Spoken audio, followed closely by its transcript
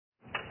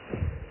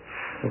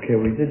Okay,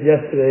 we did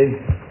yesterday.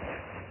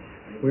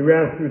 We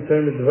ran through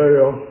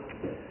Devorah,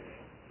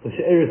 the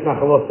She'eris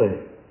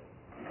Nachalosei.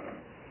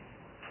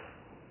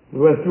 We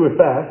went through it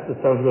fast. This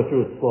time we go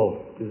through it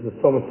slow. There's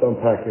so much to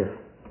unpack here.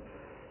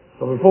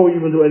 So before we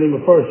even do any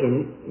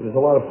Mefarshim, there's a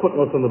lot of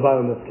footnotes on the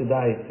bottom that's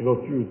kedai to go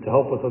through to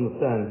help us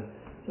understand.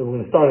 So we're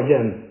going to start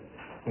again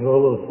and go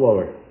a little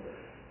slower.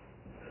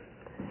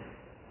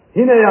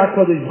 Hinei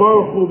HaKadosh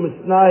Baruch Hu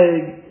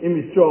mitnaheg im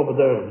Yisrael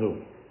b'derech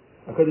zu.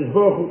 HaKadosh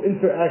Baruch Hu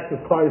interacts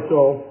with Klal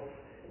Yisrael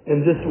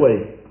in this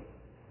way.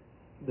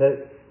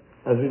 That,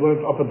 as we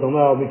learned up until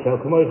now, Mikhail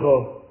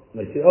Kamoicha,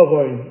 Nasi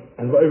Elvoin,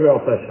 and Va'ivir Al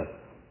Pesha.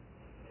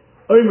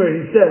 Omer,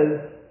 he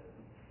says,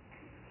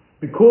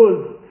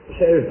 because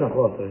She'eris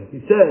Nachlasei, he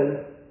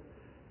says,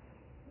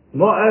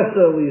 Ma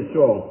Asa Li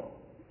Yisrael.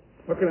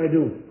 What can I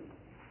do?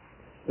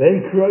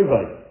 V'hem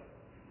Kroivai.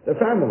 They're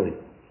family.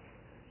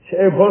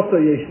 She'er Basa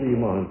Yesh Li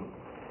Yimahim.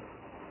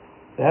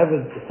 They have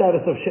a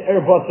status of She'er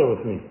Basa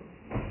with me.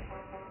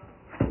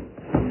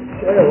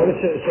 She'er, what is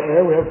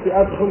She'er? We have to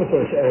ask Chumash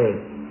what She'er is.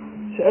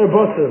 She'er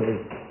Basa.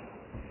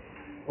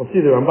 We'll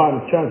see the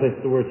Ramban translates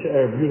the word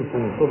She'er beautiful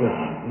in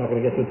Chumash. I'm not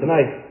going to get to it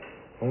tonight.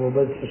 And we'll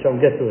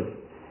get to it.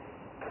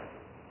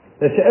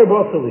 They're She'er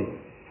Basali.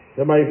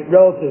 They're my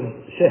relatives.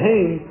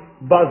 Sheheim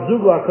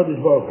Bazugla HaKadosh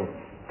Baruch Hu.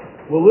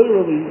 Well,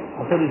 literally,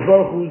 HaKadosh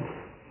Baruch Hu's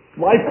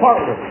life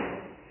partner.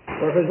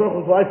 HaKadosh Baruch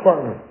Hu's life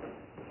partner.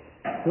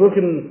 If you look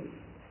in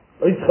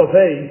Oitz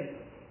Chavei,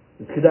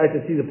 it's kedai to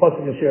see the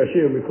pasuk in Shir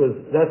Hashirim because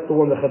that's the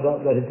one that he's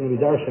going to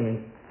be darshaning.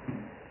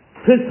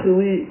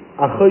 Pischeli,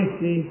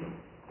 Achoisi,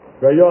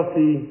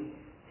 Rayasi,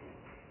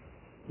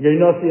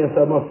 Yainasi, and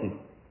Samasi.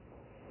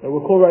 And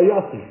we're called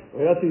Rayasi.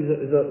 Rayasi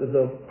is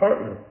a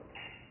partner.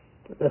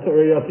 That's what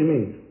Rayasi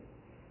means.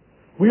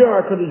 We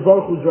are HaKadosh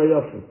Baruch Hu's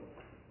Rayasi.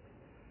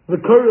 The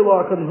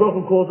Kurila HaKadosh Baruch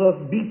Hu calls us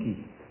Biti.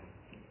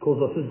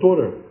 Calls us his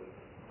daughter.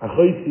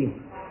 Achoisi,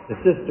 his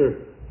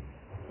sister.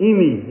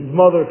 Imi, his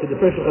mother,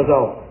 Kedefresh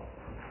Chazal.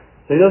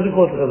 So he doesn't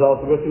call it Chazal,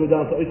 so we have to go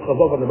down to Oitz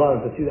Chavav on the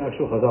bottom to see the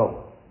actual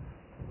Chazal.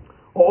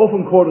 Or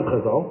often quoted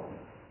Chazal.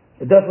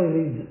 It definitely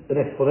needs an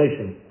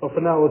explanation. But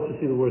for now, let's just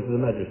see the words of the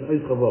Medrash.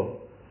 Oitz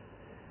Chavav.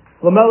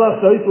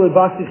 Lamelach Sha'it Lo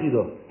Basi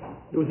Chido.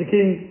 There was a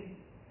king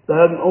that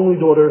had an only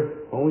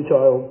daughter, only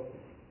child.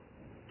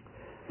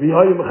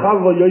 V'yayu Mechav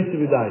Lo Yoytze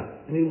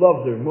V'dai. And he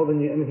loved her more than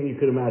anything you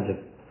could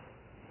imagine.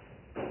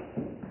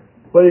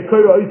 But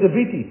Yikoyra Oitze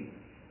Biti.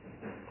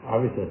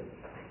 Obviously.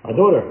 Our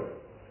daughter.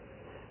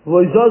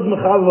 But he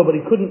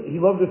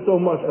loved her so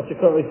much. He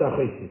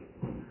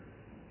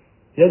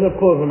ended up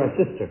calling her my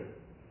sister.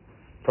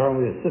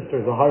 Apparently a sister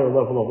is a higher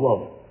level of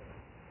love.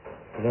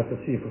 We have to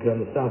see if we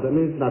can understand what that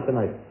means. Not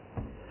tonight.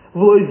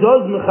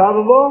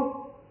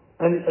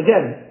 And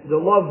again, the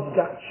love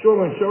got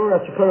stronger and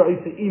stronger.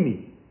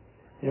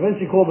 He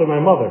eventually called her my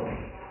mother.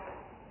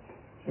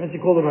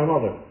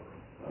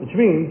 Which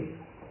means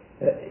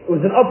it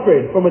was an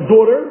upgrade from a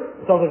daughter.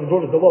 It sounds like the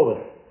daughter's the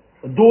lowest.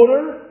 A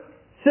daughter,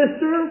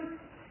 sister,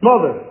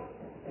 mother.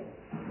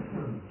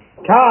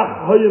 And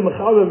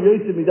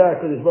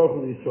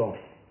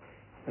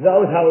that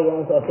was how it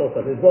went to us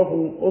also. His Baruch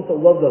Hu also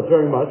loved us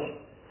very much.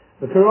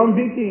 The Quran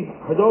Biti,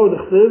 Hador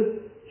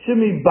Dechtiv,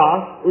 Shimi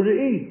Bas,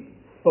 Uri'i.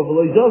 But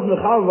V'loizaz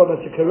Mechav,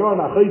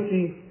 V'nashikaron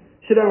Achoisi,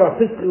 Shirara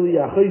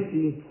Piskili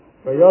Achoisi,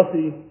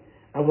 Vayasi,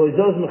 and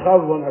V'loizaz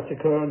Mechav,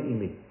 V'nashikaron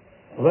Imi.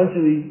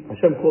 Eventually,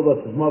 Hashem called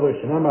us his mother,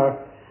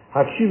 Shanamar,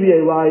 Hakshivi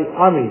Elai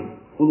Ami.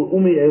 Ulu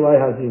Umi Elai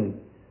Hazini.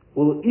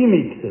 Ulu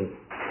Imi Ksiv.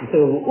 You say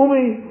Ulu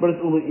Umi, but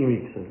it's Ulu Imi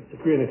Ksiv. It's a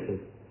Korean Ksiv.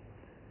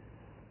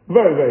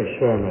 Very, very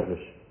shver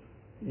medrash.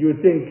 You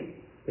would think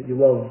that you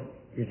love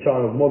your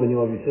child more than you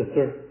love your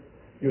sister.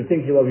 You would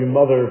think you love your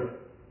mother,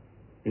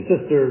 your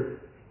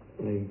sister.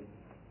 I mean,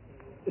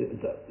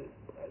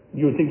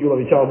 you would think you love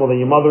your child more than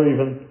your mother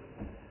even.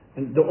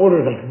 And the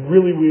order is like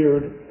really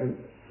weird. And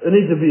it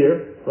needs a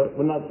beer, but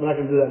we're not going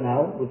to do that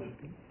now. We're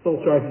still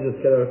trying to just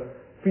get our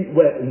feet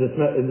wet in this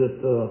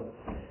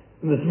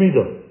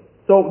midah.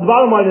 So the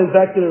bottom line is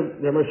back to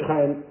the Moshe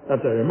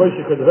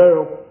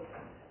Cordovero.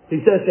 He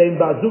says, "Saying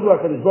Bazugla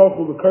Kadosh Baruch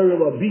Hu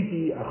B'Kariyla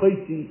Biti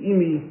Achoisi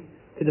Imi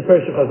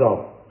Kedefresh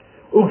Chazal."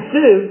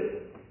 Uksiv.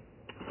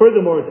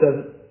 Furthermore, it says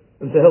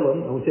in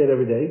Tehillim, and we say it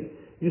every day,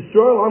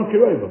 Yisrael Am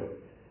Kireva.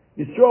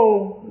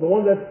 Yisrael, the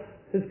one that's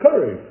his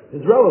Karev,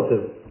 his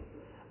relative.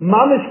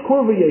 Mamish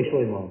Kurva Yesh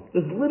Leimon.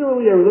 There's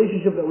literally a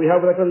relationship that we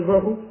have with Kadosh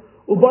Baruch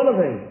Hu.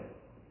 Ubanavim.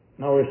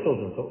 Now we're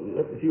children. So,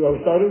 see how we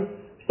started?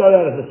 We started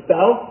out as a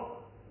spouse.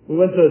 We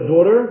went to a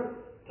daughter,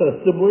 to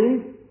a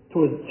sibling,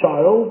 to a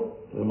child,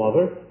 to the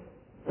mother.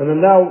 And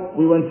then now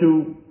we went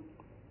to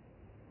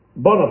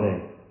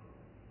Bonavim.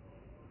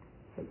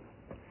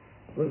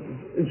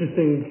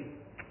 Interesting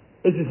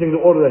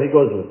the order that he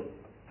goes with.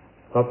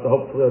 I'll have to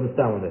hopefully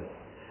understand with this.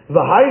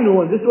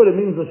 V'hainu, and this is what it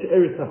means,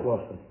 L'she'eris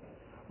Nachlasei.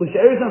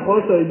 L'she'eris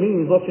Nachlasei, it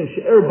means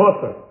L'she'er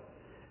Basar.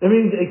 It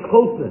means a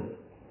closeness.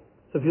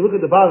 So if you look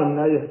at the bottom,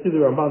 now you see the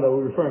Ramban that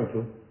we're referring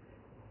to.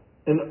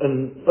 In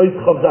Oitz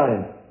Chav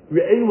Zayin.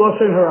 Re'ei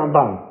Loshen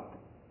HaRamban.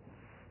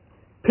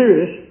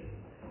 Pirish,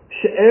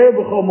 She'er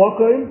B'chol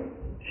Makom.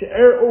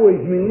 She'er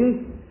always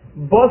means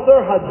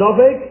Basar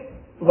hadavek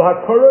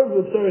v'hakarev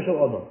v'tzorah shel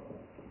adam.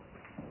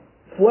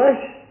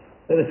 Flesh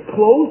that is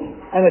close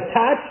and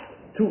attached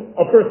to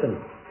a person.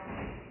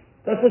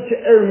 That's what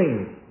she'er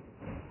means.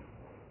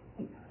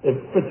 It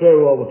fits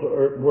very well with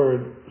the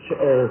word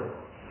she'er,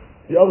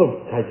 the other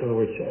types of the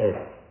word she'er,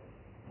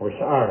 or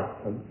sha'ar.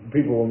 And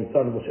people, when we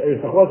started with she'er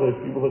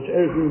nachlasah, people thought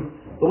she'er means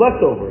the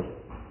leftovers.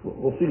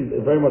 We'll see,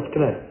 it very much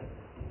connects.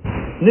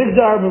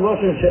 Nigdar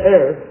Miloshin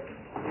she'er,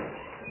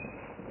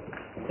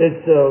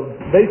 it's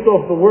based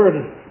off the word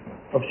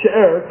of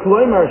she'er,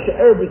 Kulaimar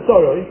she'er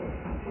b'saroi,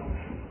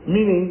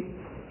 meaning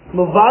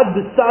Mavad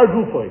b'sar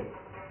gufoy.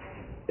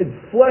 It's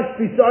flesh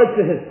besides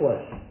to his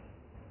flesh.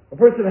 A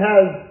person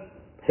has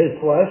his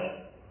flesh,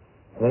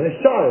 and then his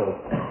child,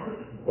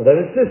 or then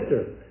his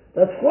sister.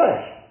 That's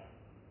flesh.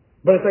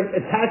 But it's like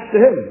attached to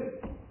him.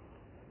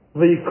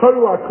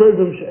 V'yikaru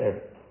akrevim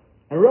she'er.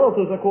 And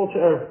relatives are called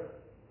she'er.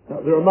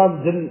 Now, the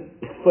Ramban didn't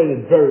explain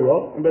it very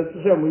well, and Bez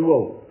Hashem we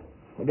will.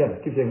 Again,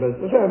 I keep saying Bez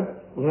Hashem,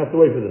 we're going to have to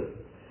wait for this.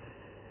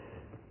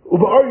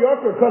 Uba Ar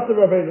Yakar Kasav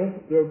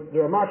Rabbeinu, the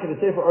Ramah in the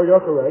Sefer Ar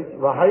Yakar writes,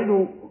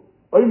 V'hainu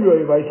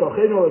oimroi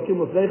v'yishalchenu alakim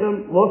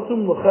l'sneichem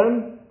losum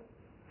l'chem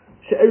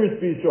she'eris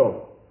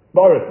b'Yisrael.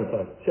 Ba'aretz, the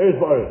time. She'eris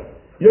ba'aretz.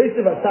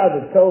 Yosef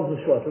HaTzadik tells the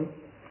Shvatim,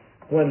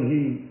 when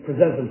he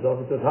presents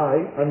himself, he says, hi,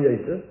 I'm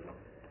Yosef,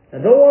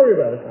 and don't worry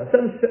about it.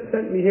 Hashem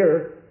sent me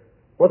here.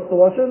 What's the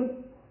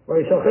Lashon?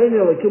 V'yishalchenu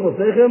alakim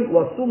l'sneichem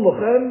losum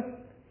l'chem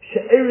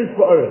she'eris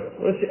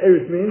ba'aretz. What does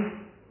she'eris mean?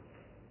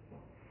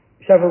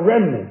 You should have a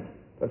remnant.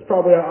 That's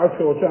probably how our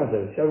school will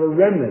translate it. You have a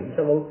remnant.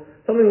 You have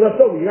something left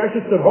over. You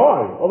actually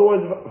survive.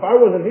 Otherwise, if I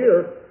wasn't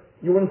here,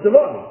 you wouldn't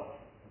survive.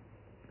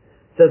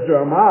 Says the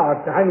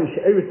Ramak, Tahainu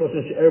she'eris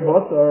loshen she'er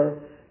basar,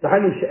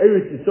 Tahainu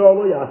she'eris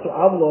yisrael lo yasu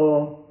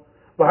avlo,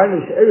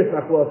 Vahainu she'eris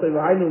nachlasei,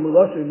 Vahainu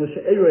meloshen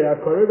l'she'erei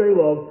ha'karev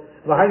elov,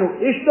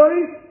 Vahainu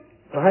ishtoi,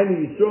 Vahainu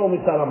yisrael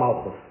mitzad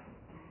ha'malchus.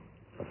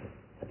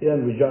 At the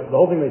end, the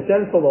whole thing makes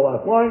sense till the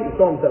last line,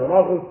 Yisrael mitzad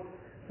ha'malchus.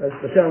 As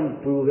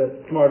Hashem, we will get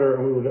smarter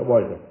and we will get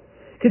wiser.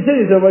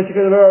 Continues, so we're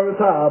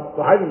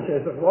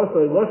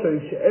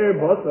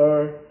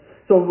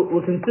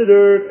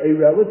considered a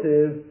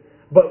relative,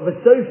 but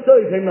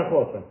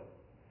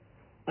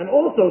and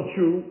also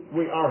true,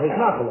 we are his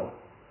nachala.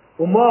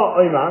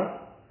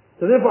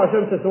 So therefore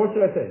Hashem says, so what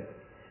should I say?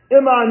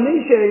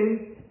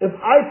 If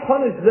I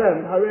punish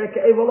them,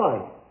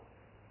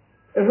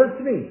 it hurts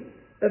me.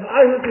 If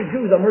I hurt the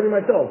Jews, I'm hurting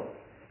myself.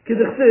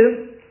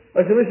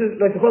 Like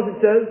the Pasuk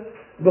says,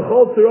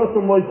 B'chol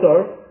tzirosam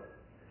loisar,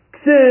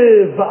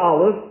 Ksiv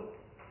va'alef,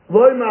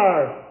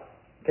 loimar.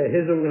 Okay,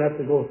 here's where we're going to have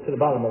to go to the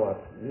bottom of that.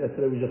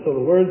 Yesterday we just saw the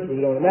words, we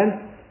don't know what it meant.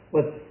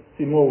 Let's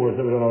see more words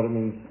that we don't know what it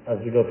means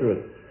as we go through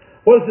it.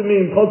 What does it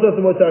mean? Ksiv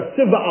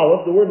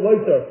va'alef, the word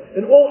loisar.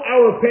 In all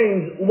our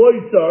pains,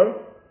 loisar,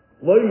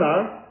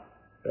 loimar,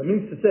 that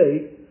means to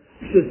say,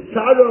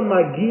 shetzara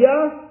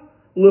magia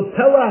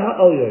lepela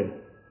ha'alyon.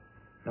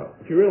 Now,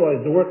 if you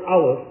realize the word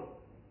aleph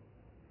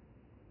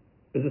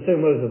is the same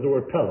letters as the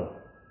word pella.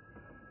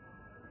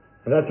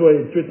 And that's why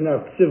it's written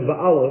out, Ksiv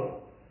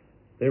va'alef.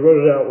 They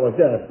wrote it out like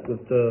that,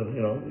 but,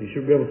 you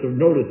should be able to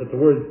notice that the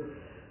word,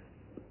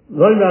 it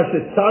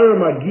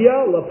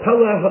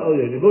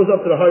goes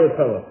up to the higher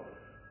pella.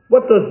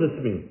 What does this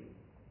mean?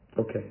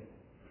 Okay.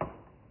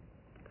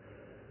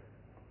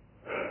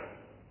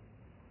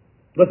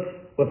 Let's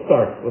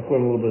start. Let's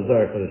learn a little bit of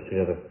Zohar for this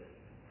together.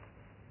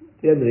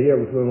 At the end of the year,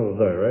 we learn a little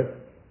Zohar, right?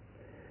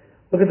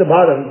 Look at the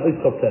bottom,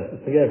 it's test.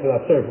 It's again for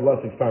that Zohar for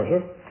last week's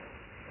parasha.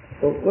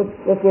 So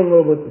let's learn a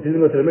little bit. If you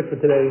didn't go to the mikveh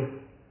today,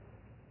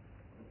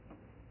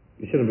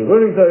 you shouldn't be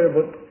learning Torah,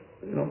 but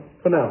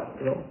for now,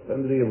 the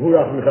end of the year.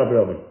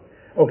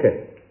 Okay.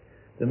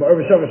 The Ma'arv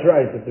Shabbos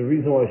writes that the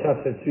reason why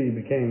Shas Tzvi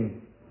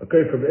became a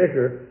kosher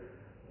be'ikr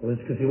was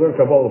because he learned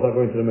Kabbalah without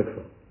going to the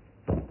mikveh.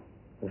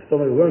 If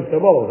somebody learns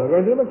Kabbalah without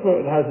going to the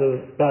mikveh, it has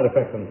a bad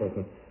effect on the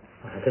person.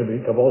 How can it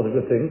be? Kabbalah is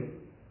a good thing.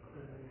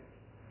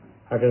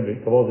 How can it be?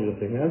 Kabbalah is a good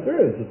thing. The answer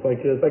is, it's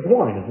like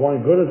wine. Is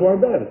wine good or is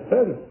wine bad? It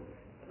depends.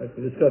 Like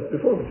we discussed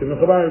before.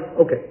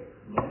 Okay.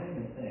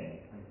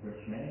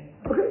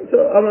 Okay, so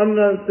I'm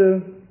not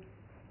I'm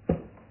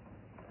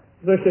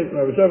going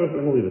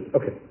to leave it.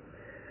 Okay.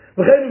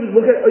 What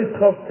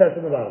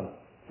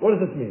does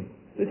this mean?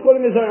 It's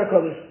quoting a Zohar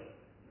Kodesh.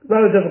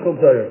 Not a difficult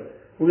Zohar.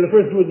 We're going to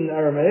first do it in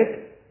Aramaic,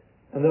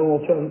 and then we'll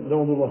do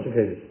Lashon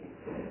Kodesh.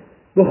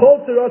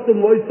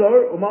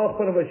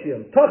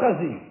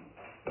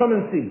 Come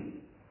and see.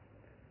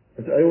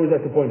 I always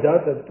like to point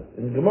out that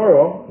in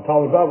Gemara, in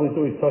Talmud Bavli, it's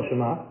always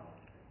Tashema,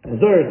 and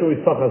Zohar, it's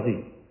always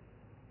Tachazi.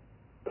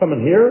 Come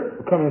and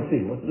hear, or come and see.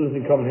 What's the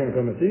difference between come and hear and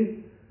come and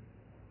see?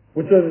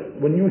 Which is,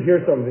 when you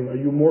hear something, are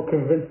you more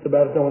convinced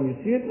about it than when you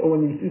see it, or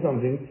when you see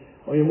something,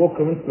 are you more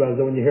convinced about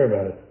it than when you hear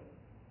about it?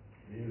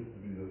 It used to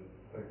be the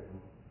second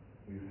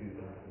when you see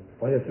something.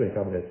 Why is it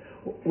complicated?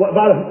 Why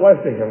is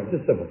it complicated?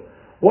 Just simple.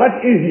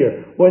 What's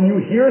easier, when you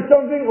hear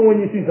something or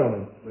when you see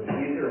something? What's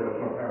easier or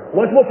what's more powerful?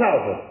 What's more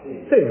powerful?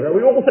 Seeing, right?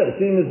 We all say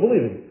seeing is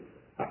believing.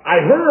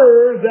 I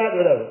heard that,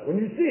 whatever. When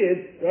you see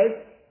it,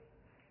 right?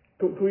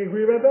 Can we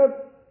agree about that?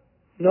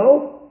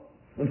 No?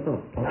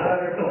 No. Not on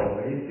your phone.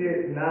 When you see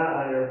it,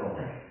 not on your phone.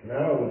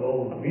 Now with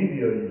all the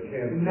media, you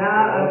can't.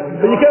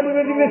 But you can't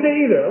believe anything they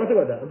say either. I'm not talking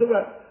about that. I'm talking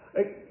about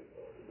like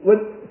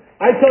when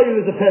I tell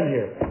you there's a pen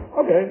here.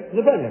 Okay,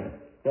 there's a pen here.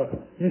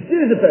 You see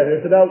there's a pen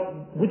here. So now,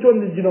 which one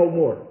did you know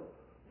more?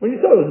 When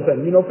you saw there was a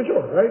pen, you know for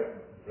sure, right?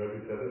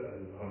 Rebbe said it,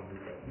 and it's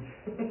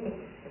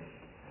 100%.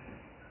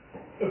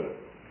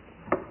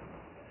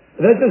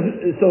 That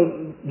is,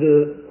 so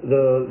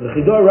the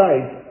Chidor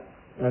writes,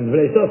 and the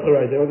Bnei Yisrael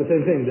writes, they wrote the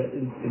same thing.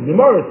 In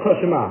Gemara, it's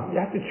Tashema. You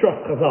have to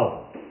trust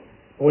Chazal.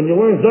 When you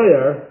learn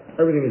Zohar,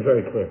 everything is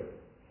very clear.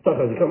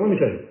 Let me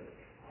show you.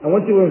 And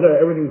once you learn Zohar,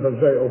 everything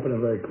becomes very open and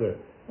very clear.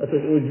 That's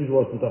what always used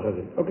was from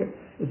Tachazim. Okay?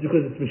 It's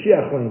because it's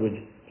Mashiach language.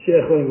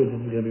 Mashiach language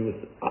is going to be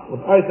with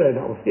eyesight,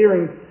 not with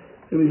hearing.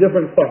 It's going to be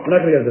different. Oh, we're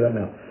not going to get into that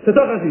now. So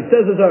Tachazim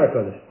says the Zohar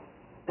Kodesh.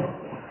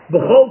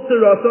 B'chol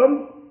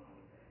tziratam,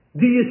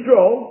 di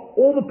Yisrael,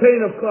 all the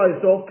pain of Klal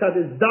Yisrael, kad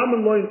is dam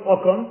and loin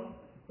okon,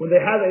 when they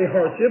have a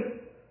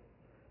hardship,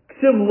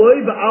 ksiv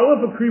loy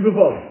ba'alef akri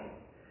b'vav.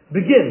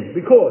 Begin,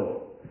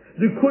 because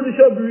the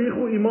Kudusha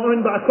b'richu imahin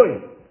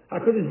ba'akoy.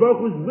 HaKadosh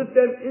Baruch Hu is with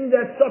them in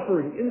that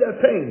suffering, in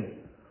that pain.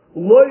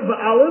 Loy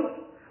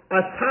ba'alef,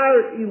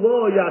 atar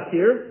ilo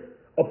yatir,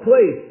 a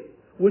place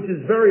which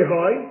is very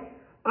high.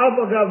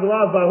 Avagav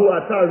lav bahu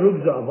atar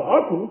rugza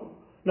va'aku.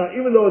 Now,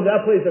 even though in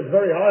that place that's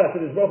very high,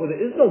 HaKadosh Baruch Hu,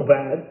 there is no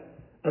bad,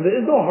 and there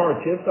is no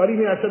hardship, so how do you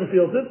mean Hashem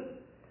feels it?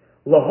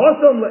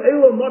 Lahasam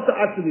le'elo mata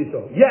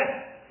aksudiso. Yes,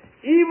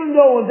 even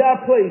though in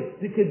that place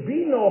there could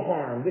be no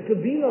harm, there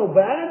could be no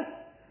bad,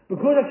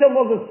 because Hashem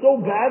loves us so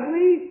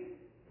badly,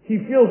 He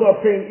feels our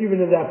pain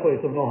even in that place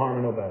of no harm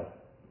and no bad.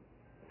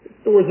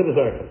 It's the words of the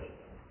Zohar.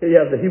 Here you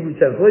have the Hebrew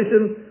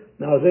translation.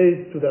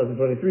 Nowadays,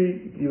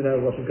 2023, you even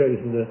have Rosh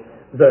Hashanah in the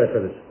Zohar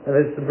Kodesh. And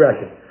it's the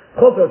bracket.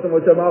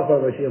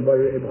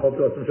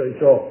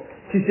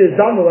 She says,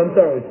 Damel, I'm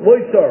sorry,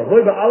 Loy Tzar,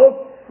 Loy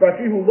Ba'alef,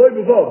 Vakihu Loy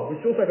B'vav,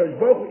 V'shul Sakadosh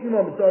Baruch Hu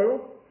Imam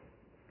B'tzaro,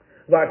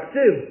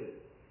 V'aksiv,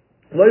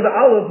 Loy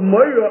Ba'alef,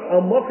 Moira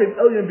Al Mokim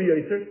Elyon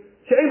B'yoser,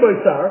 She'en Boy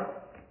Tzar,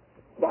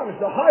 it's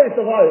the highest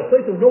of highest,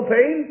 place of no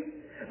pain,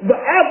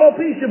 V'av Al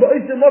Pisha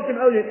B'oser Mokim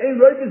Elyon, Ein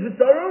Roikas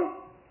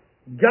B'tzaro,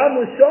 Gam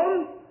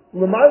L'shon,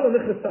 L'mayla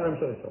Nichas Ta'am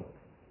Shoyso.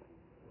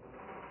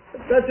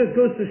 That just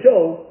goes to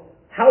show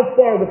how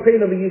far the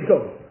pain of a Yid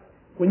goes.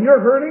 When you're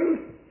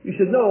hurting, you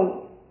should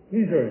know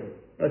he's hurting.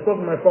 I spoke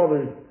to my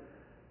father's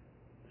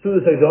Suda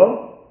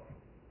Seidah.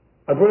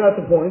 I brought out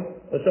the point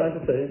I was trying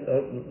to say,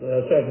 I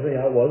was trying to think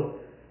how it was.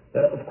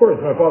 Of course,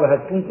 my father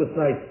had sleepless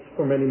nights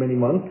for many, many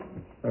months.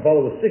 My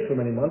father was sick for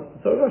many months.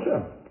 So did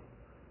Hashem.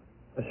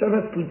 Hashem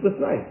had sleepless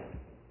nights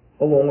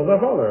along with my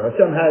father.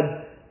 Hashem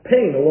had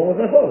pain along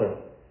with my father.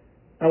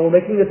 And we're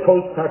making a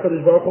toast to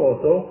HaKadosh Baruch Hu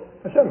also.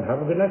 Hashem, have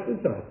a good night's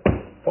sleep tonight.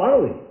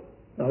 Finally.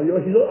 Now,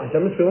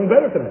 Hashem is feeling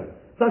better tonight.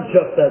 It's not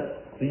just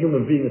that the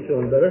human being is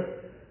feeling better.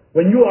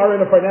 When you are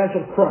in a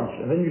financial crunch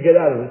and then you get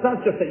out of it, it's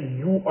not just that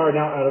you are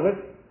now out of it.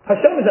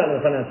 Hashem is out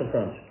of the financial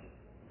crunch.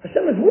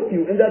 Hashem is with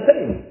you in that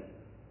pain.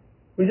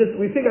 We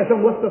think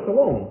Hashem left us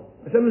alone.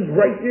 Hashem is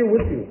right here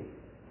with you.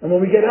 And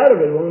when we get out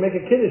of it, when we make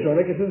a kiddush, when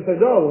we make a Suda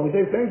Seidah, when we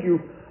say thank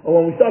you, or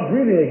when we start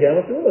breathing again,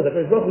 let's realize that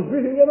Baruch was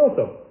breathing again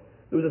also.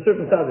 There was a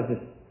certain tzaddik, this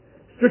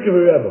strict of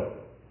a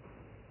Rebbe.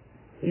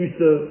 He used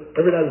to,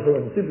 every night before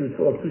he went to sleep, he would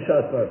fill up 2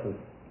 shots glasses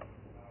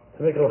to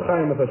make a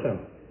l'chaim with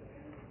Hashem.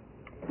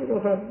 Make a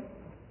l'chaim.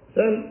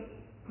 Hashem,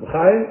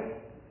 l'chaim,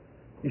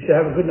 you should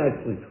have a good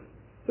night's sleep.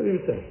 So he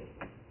would say.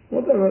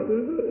 One time, it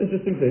was an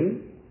interesting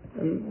thing,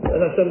 and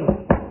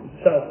Hashem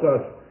shot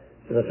glass.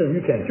 He said, Hashem, you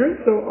can't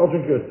drink, so I'll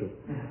drink yours too.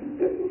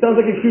 It sounds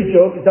like a cute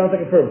joke, it sounds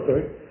like a firm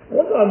story.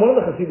 One time, one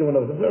of the Hasidim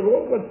went over, said,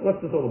 what's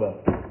this all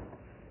about?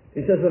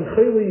 He says, when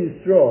Chayli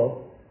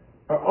Yisrael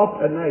are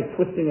up at night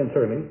twisting and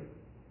turning,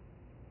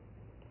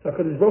 so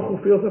HaKadosh Baruch Hu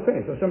feels the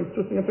pain. So Hashem is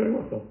twisting and turning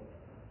also.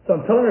 So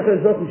I'm telling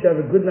HaKadosh Baruch Hu should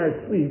have a good night's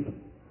sleep.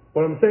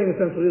 What I'm saying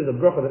essentially is a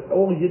bracha that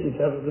all Yidden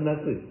should have a good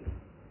night's sleep.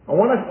 I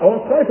want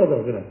Klal Yisrael to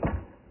have a good night.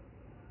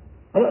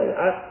 I'm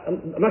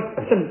not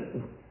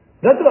Hashem.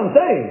 That's what I'm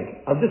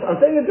saying. I'm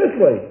saying it this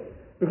way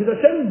because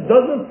Hashem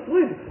doesn't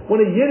sleep when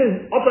a Yid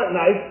is up at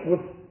night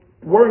with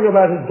worrying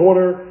about his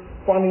daughter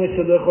finding a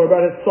shidduch or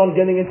about his son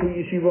getting into a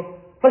yeshiva.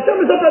 Hashem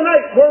is up at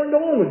night worrying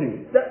along with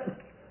you. That's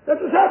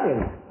what's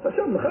happening.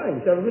 Hashem, l'chaim,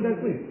 you should have a good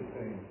night's sleep.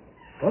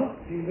 Huh?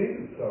 He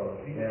made it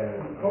so.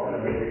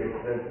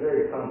 That's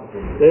very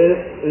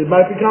complicated. It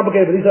might be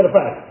complicated, but these are the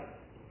facts.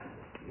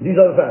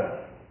 These are the facts.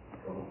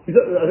 As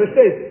I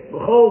say,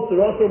 B'chol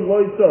tzirasim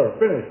lo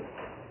yitzar. Finished.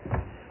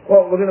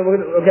 Well, we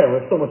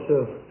have so much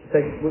to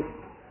take.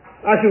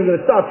 Actually, we're going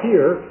to stop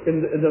here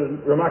in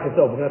the Ramak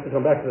itself. We're going to have to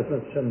come back to this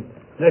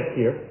next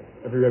year.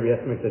 Every Rebbe has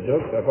to make that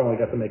joke, so I finally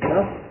got to make it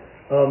now.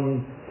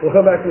 We'll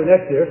come back to it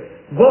next year.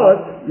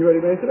 But, you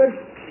already made it today?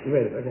 You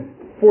made it, okay.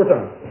 4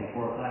 times.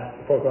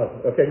 4 classes.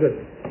 Okay, good.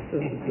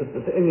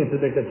 It's the Indian to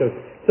make that joke.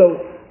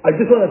 So, I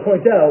just want to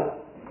point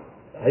out,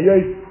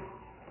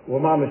 we're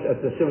mamish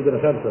at the Shiva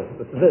Dinachantra.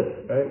 This is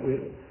it, right?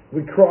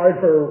 We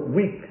cried for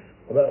weeks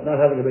about not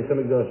having a Beis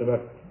Hamikdash,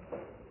 about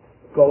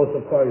Golus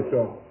of Klal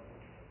Yisrael.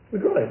 We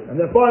cry. And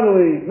then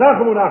finally,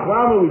 Nachamu,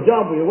 Nachmanu, we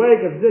jump, we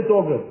awake, it's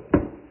all good.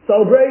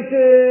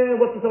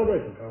 Celebration, what's the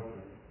celebration?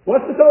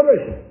 What's the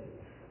celebration?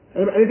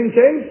 Anything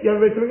changed? You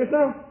have a Beis Hamikdash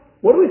now?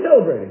 What are we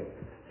celebrating?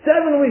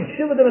 7 weeks,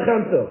 Shiva de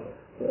Nechemto.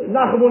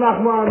 Nachamu,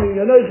 Nachmanu,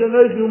 Yanosh,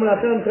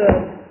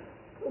 Menachemcha.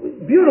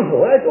 Beautiful,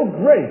 right? It's all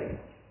great.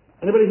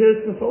 Anybody here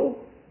is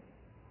consoled?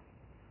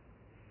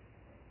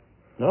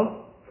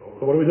 No?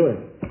 So what are we doing?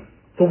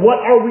 So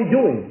what are we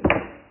doing?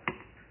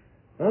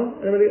 Huh?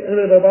 Anybody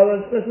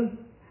bother this question?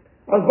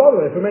 I was bothered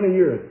by it for many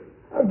years.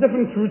 I have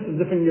different truths in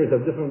different years, I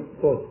have different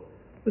thoughts.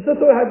 This is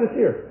what I had this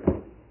year.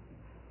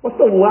 What's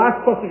the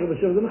last pasuk of the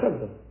Shiva de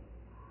Nechemta?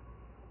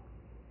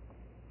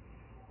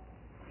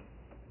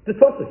 This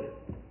pasuk.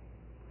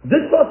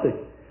 This pasuk.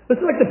 This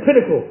is like the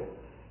pinnacle.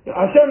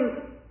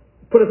 Hashem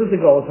put us into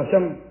goals.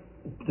 Hashem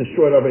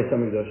destroyed our Beis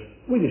Hamikdash.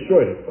 We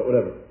destroyed it, but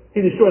whatever.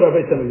 He destroyed our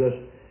Beis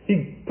Hamikdash.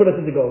 He put us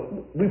into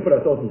goals. We put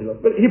ourselves into goals.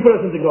 But he put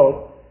us into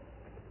goals.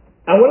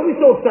 And what are we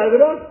so excited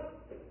about?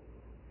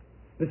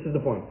 This is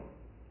the point.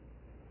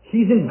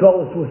 He's in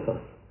goals with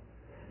us.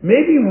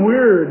 Maybe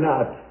we're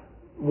not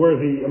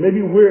worthy, or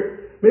maybe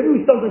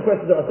we sometimes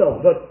question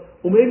ourselves,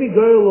 but maybe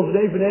Goyal of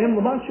Bnei B'neiim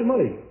L'man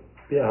Shemai.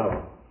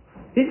 Yeah.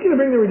 He's going to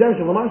bring the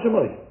redemption, L'man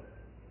Shemai.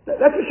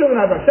 That's for sure going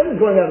to happen. Hashem is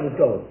going out of his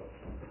goals.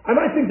 I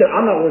might think that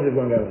I'm not worthy of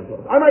going out of his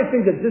goals. I might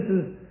think that this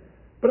is,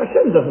 but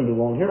Hashem doesn't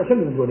belong here. Hashem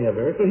doesn't do any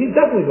Averis, so he's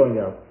definitely going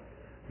out.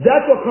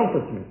 That's what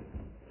comforts me.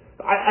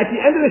 At the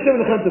end of the Shiva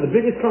Nechemta, the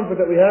biggest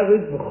comfort that we have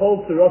is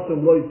V'chol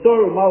Tzirasim Lo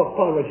Yitzor U'malach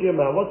Pan V'Hashiyam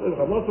B'Havosah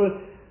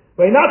V'Chavosah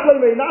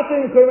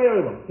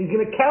V'Yinatla. He's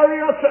going to carry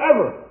us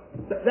forever.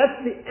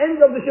 That's the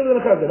end of the Shiva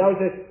Nechemta. Now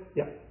we say,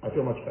 yeah, I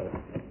feel much better.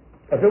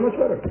 I feel much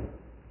better.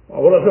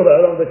 What do I feel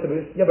better? I don't know.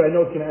 Yeah, but I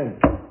know it's going to end.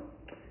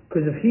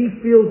 Because if he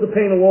feels the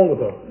pain along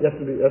with us, you have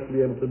to be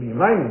able to be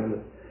reminded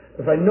of this.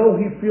 If I know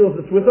he feels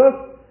this with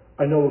us,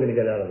 I know we're going to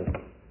get out of it.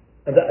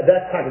 And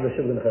that's part of the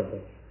Shiva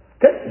Nechemta.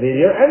 Okay, the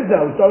year ends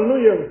now. We start a new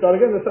year. We start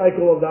again the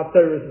cycle of the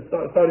Haftarah.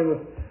 Starting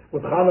with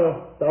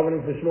Chana,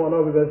 davening for Shmuel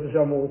Novi,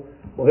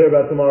 we'll hear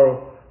about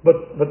tomorrow.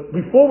 But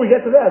before we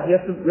get to that, we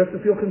have to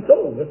feel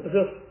consoled.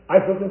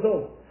 I feel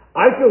consoled.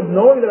 I feel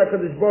knowing that I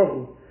could Baruch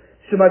Hu,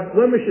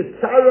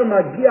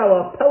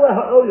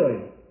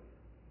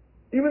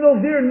 even though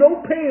there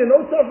no pain and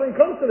no suffering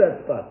comes to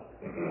that spot.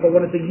 But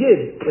when it's a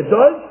Yid, it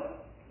does,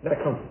 that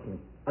comforts me.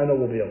 I know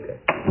we'll be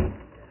okay.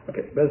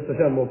 Okay, Bez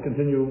Hashem will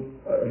continue,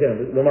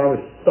 again, the Ramah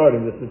is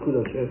starting this, the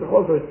Kudos, Bez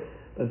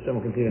Hashem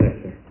will continue next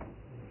year.